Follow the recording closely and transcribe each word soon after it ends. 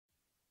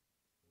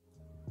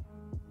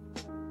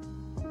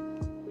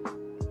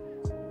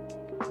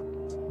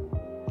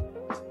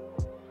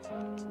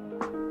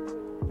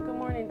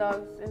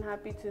dogs, and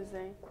happy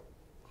Tuesday.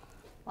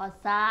 What's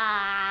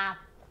up?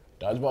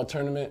 Dodgeball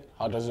tournament,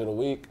 hot dogs of the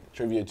week,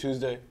 trivia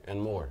Tuesday,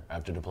 and more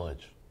after the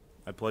pledge.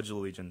 I pledge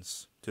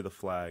allegiance to the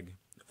flag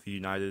of the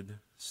United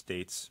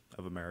States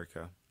of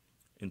America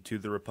and to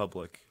the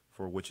republic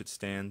for which it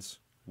stands,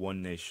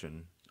 one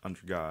nation, under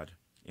God,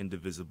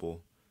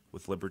 indivisible,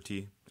 with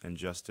liberty and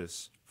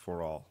justice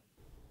for all.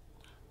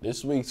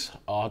 This week's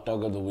hot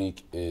dog of the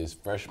week is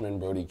freshman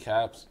Brody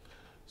Capps,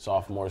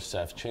 sophomore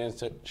Seth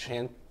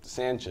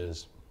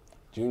Sanchez,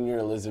 junior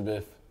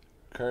Elizabeth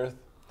Kurth,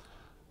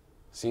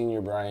 senior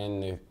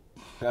Brian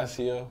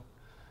Nicasio,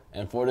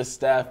 and for the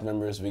staff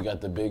members, we got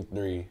the big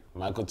three,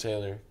 Michael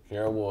Taylor,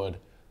 Kara Wood,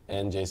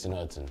 and Jason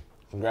Hudson.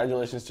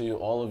 Congratulations to you,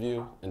 all of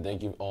you, and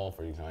thank you all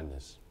for your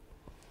kindness.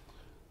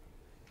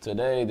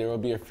 Today, there will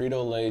be a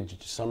Frito-Lay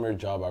summer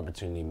job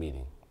opportunity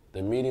meeting.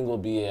 The meeting will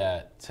be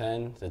at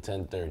 10 to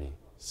 10:30.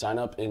 Sign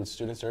up in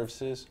Student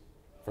Services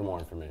for more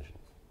information.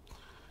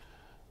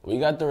 We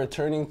got the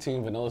returning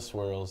team Vanilla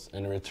Swirls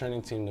and the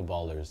returning team the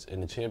Ballers in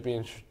the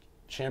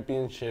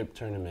championship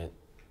tournament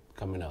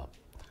coming up.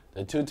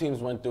 The two teams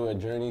went through a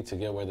journey to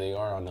get where they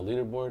are on the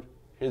leaderboard.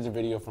 Here's a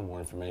video for more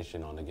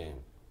information on the game.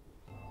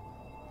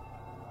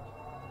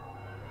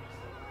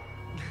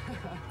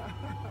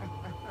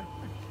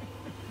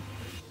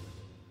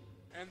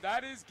 And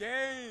that is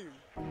game.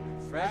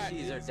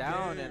 Freshies are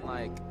down in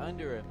like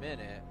under a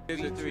minute.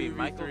 2v3,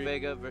 Michael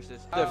Vega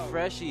versus the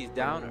Freshies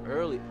down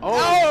early.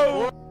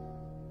 Oh!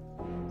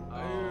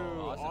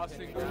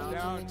 Austin goes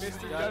down.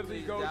 Mr.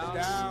 Dudley goes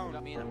down.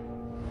 I mean, And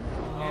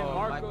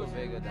Michael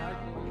Vega down.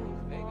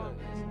 Vega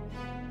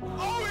is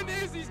Oh, and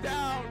Izzy's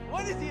down.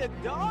 What is he, a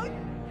dog?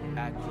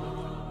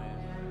 Actually,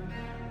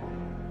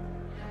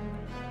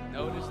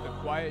 Notice the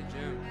quiet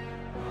gym.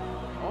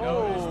 Oh.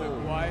 Notice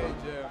the quiet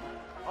gym.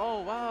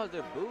 Oh wow,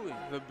 they're booing.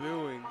 The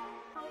booing.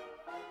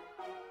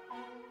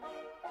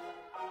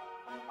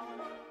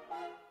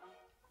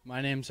 My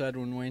name's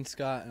Edwin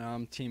Wainscott, and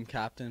I'm team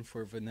captain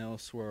for Vanilla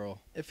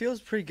Swirl. It feels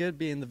pretty good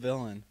being the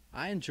villain.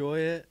 I enjoy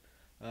it.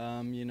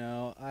 You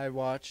know, I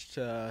watched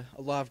a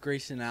lot of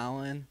Grayson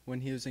Allen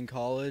when he was in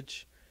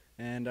college,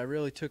 and I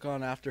really took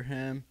on after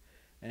him.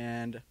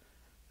 And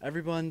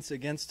everyone's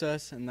against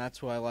us, and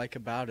that's what I like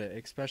about it,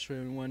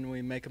 especially when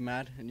we make them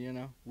mad and, you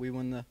know, we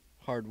win the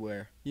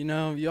hardware. You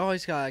know, you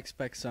always got to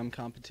expect some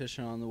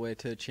competition on the way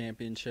to a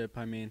championship.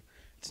 I mean,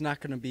 it's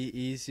not going to be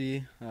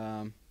easy,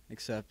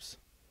 except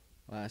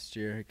last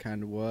year it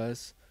kind of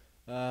was.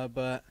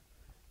 But,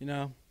 you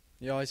know,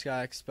 you always got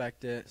to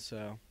expect it,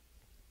 so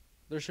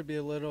there should be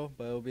a little,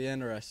 but it'll be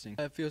interesting.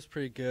 It feels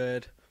pretty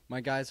good. My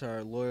guys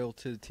are loyal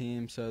to the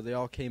team, so they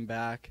all came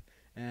back,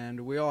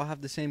 and we all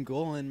have the same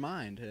goal in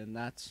mind, and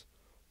that's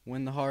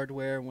win the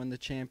hardware, win the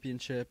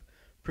championship,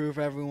 prove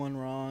everyone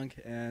wrong,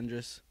 and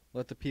just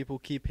let the people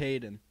keep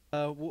hating.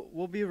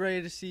 We'll be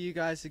ready to see you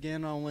guys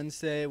again on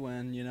Wednesday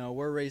when, you know,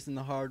 we're raising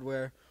the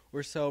hardware,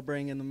 we're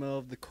celebrating in the middle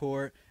of the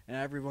court, and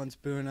everyone's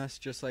booing us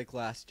just like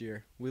last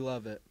year. We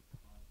love it.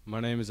 My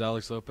name is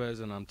Alex Lopez,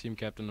 and I'm team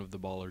captain of the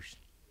Ballers.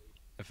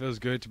 It feels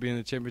good to be in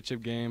the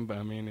championship game, but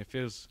I mean, it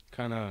feels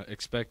kind of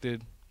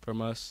expected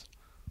from us,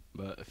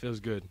 but it feels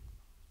good.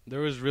 There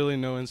was really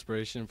no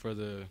inspiration for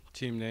the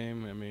team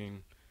name. I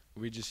mean,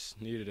 we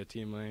just needed a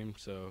team name,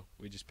 so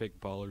we just picked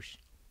Ballers.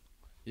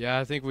 Yeah,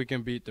 I think we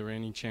can beat the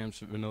reigning champs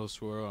Vanilla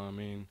Swirl. I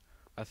mean,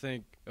 I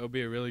think it'll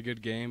be a really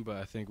good game, but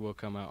I think we'll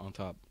come out on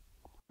top.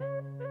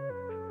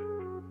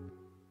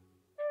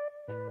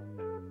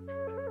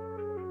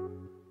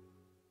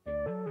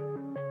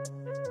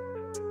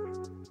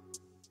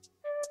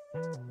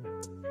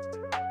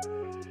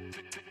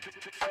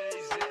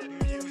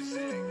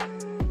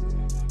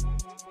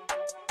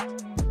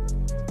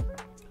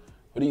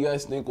 What do you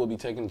guys think will be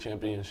taking the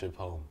championship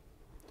home?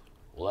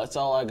 Well, that's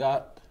all I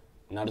got.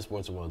 Now to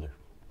sports and weather.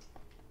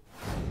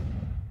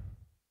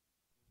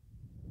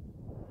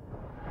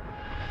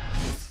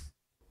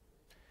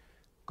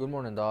 Good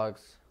morning,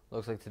 dogs.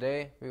 Looks like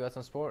today we got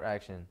some sport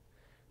action.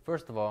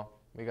 First of all,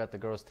 we got the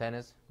girls'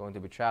 tennis going to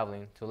be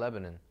traveling to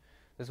Lebanon.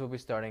 This will be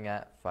starting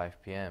at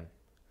 5 p.m.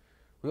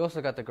 We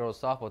also got the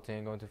girls' softball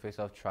team going to face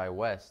off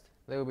Tri-West.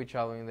 They will be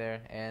traveling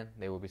there, and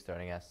they will be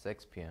starting at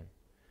 6 p.m.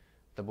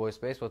 The boys'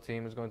 baseball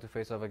team is going to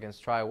face off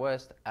against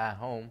Tri-West at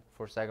home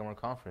for Sagamore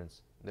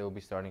Conference. They will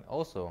be starting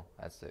also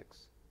at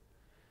 6.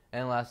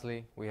 And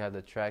lastly, we have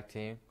the track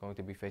team going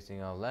to be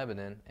facing off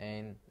Lebanon,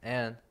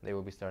 and they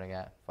will be starting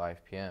at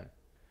 5 p.m.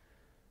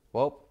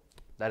 Well,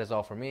 that is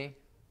all for me.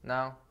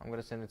 Now, I'm going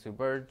to send it to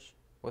Burge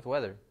with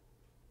weather.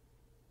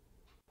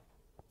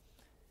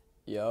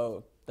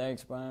 Yo,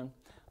 thanks, Brian.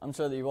 I'm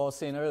sure that you've all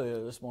seen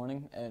earlier this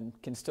morning and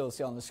can still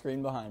see on the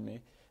screen behind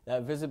me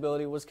that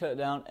visibility was cut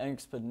down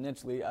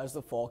exponentially as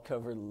the fog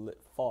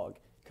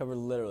covered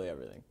literally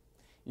everything.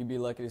 You'd be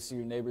lucky to see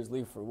your neighbors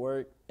leave for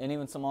work and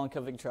even some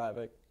oncoming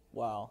traffic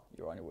while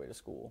you're on your way to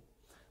school.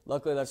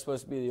 Luckily, that's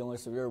supposed to be the only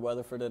severe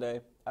weather for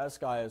today, as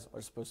skies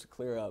are supposed to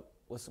clear up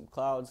with some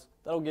clouds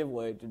that'll give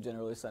way to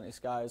generally sunny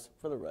skies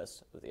for the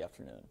rest of the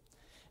afternoon,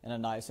 and a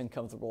nice and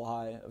comfortable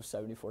high of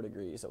 74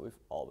 degrees that we've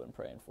all been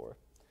praying for.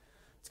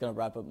 It's going to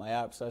wrap up my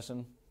app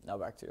session. Now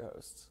back to your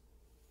hosts.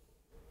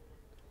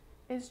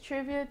 It's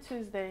Trivia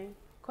Tuesday.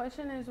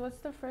 Question is, what's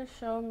the first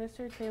show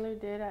Mr. Taylor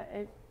did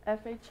at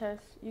FHS?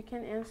 You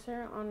can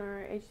answer on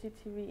our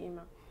HDTV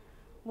email.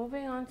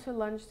 Moving on to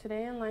lunch,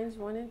 today in lines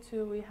 1 and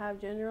 2, we have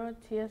General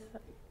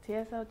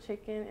TSL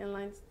chicken, and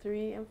lines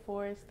 3 and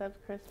 4 is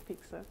stuffed crust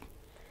pizza.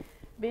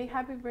 Big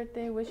happy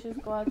birthday wishes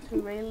go out to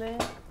Raylan,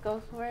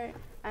 Ghostword,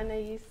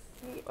 Anais,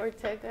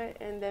 Ortega,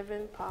 and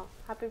Devin Paul.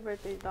 Happy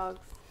birthday, dogs.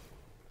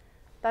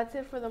 That's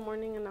it for the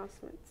morning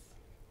announcements.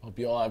 Hope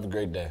you all have a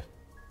great day.